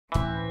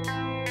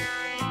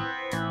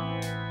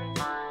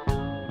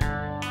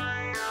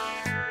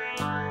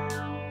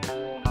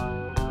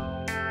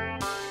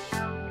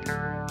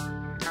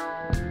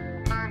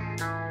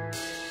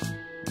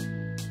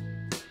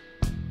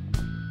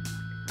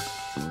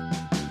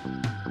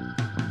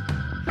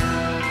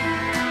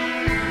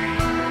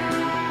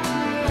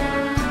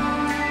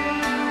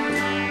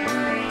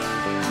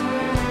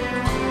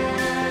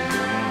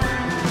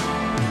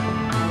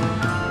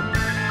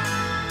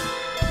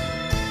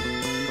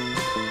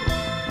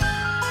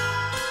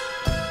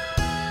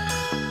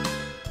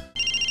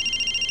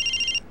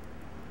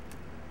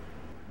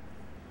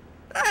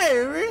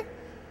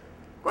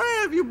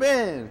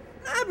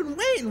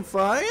waiting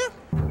for you.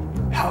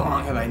 How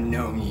long have I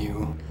known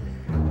you?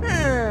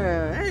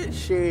 Let's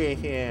see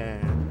here.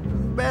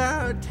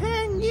 About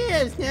 10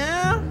 years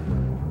now.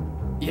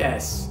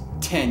 Yes,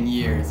 10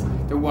 years.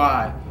 Then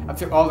why,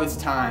 after all this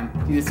time,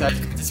 you decided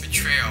to commit this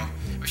betrayal?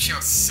 A betrayal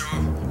so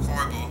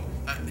horrible.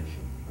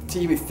 To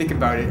even think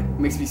about it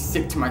makes me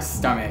sick to my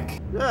stomach.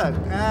 Look,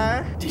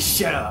 Just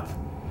shut up.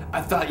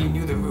 I thought you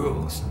knew the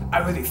rules. I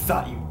really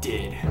thought you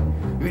did.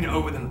 We've been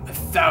over them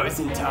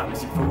 1,000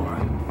 times before.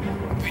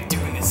 We've been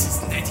doing this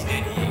since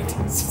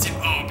 1998, since it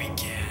all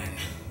began.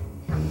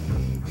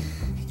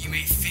 You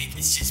may think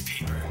it's just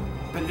paper,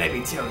 but let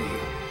me tell you,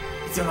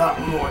 it's a lot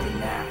more than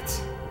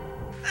that.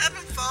 I've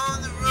been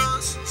following the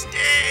rules since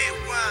day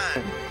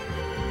one.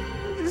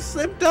 You just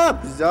slipped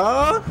up, is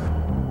all.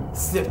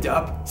 Slipped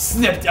up?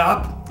 Slipped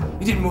up?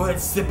 You did more than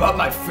slip up,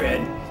 my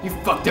friend. You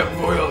fucked up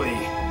royally.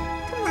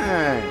 Come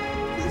on,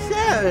 just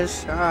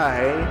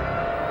satisfied.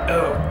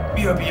 Oh,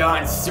 you're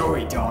beyond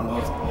sorry,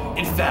 Donald.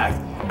 In fact,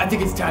 I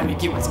think it's time you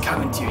get what's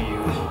coming to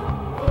you.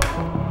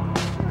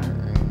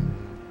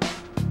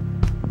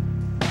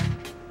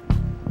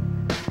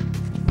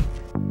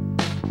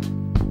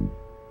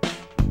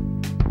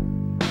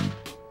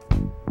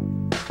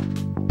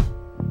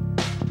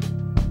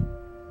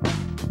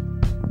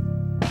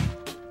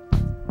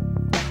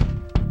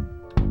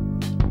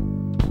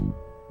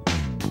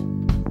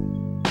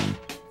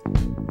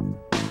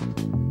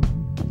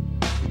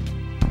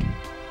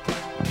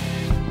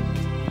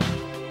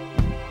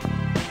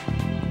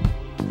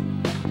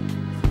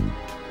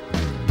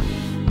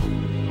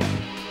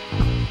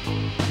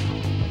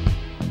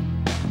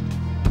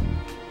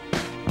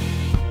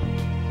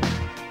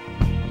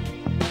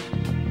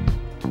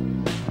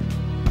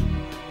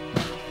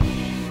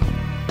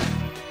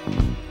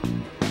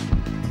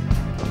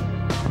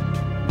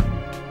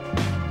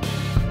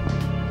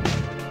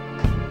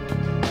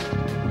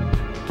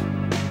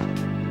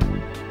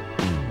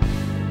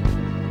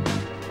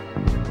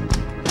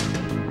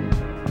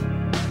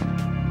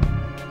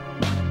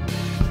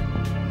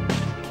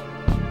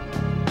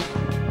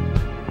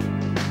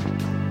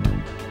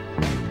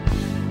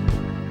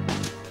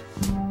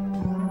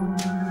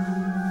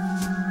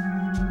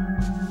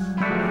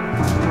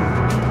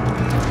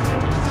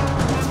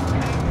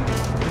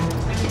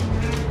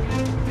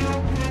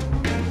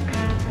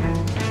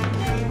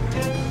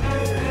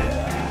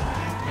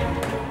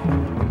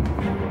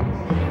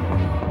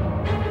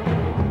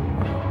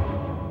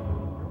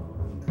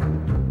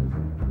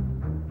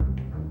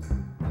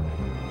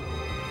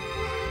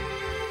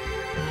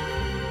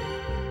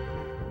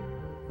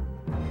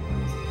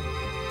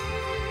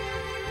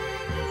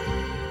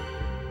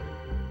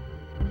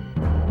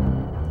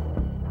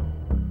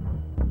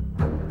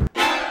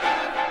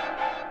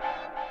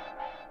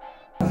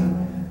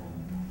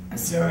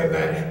 Sorry,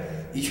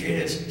 but you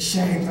traded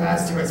Shining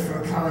Blastoise for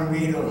a common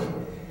Weedle.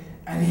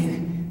 I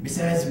mean,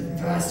 besides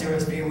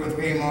Blastoise being worth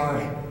way more,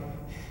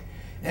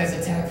 it has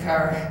attack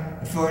power,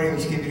 authority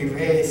which can be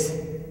raised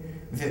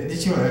with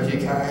additional energy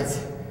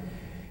cards,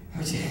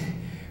 which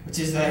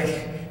is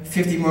like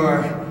 50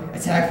 more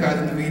attack power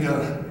than the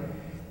Weedle.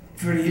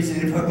 If we were to use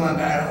it in a Pokemon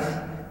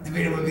battle, the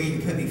Weedle would be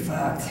completely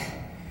fucked.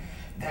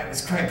 That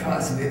was quite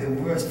possibly the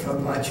worst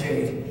Pokemon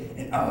trade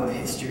in all of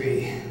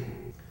history.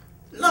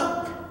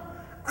 Look,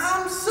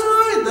 I'm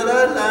sorry that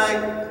I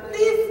like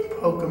leaf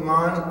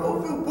Pokemon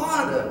over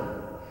water.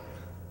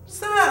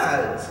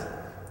 Besides,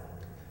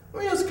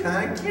 Will's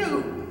kinda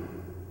cute.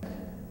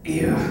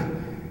 You,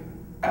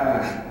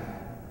 a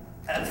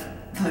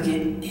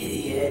fucking idiot.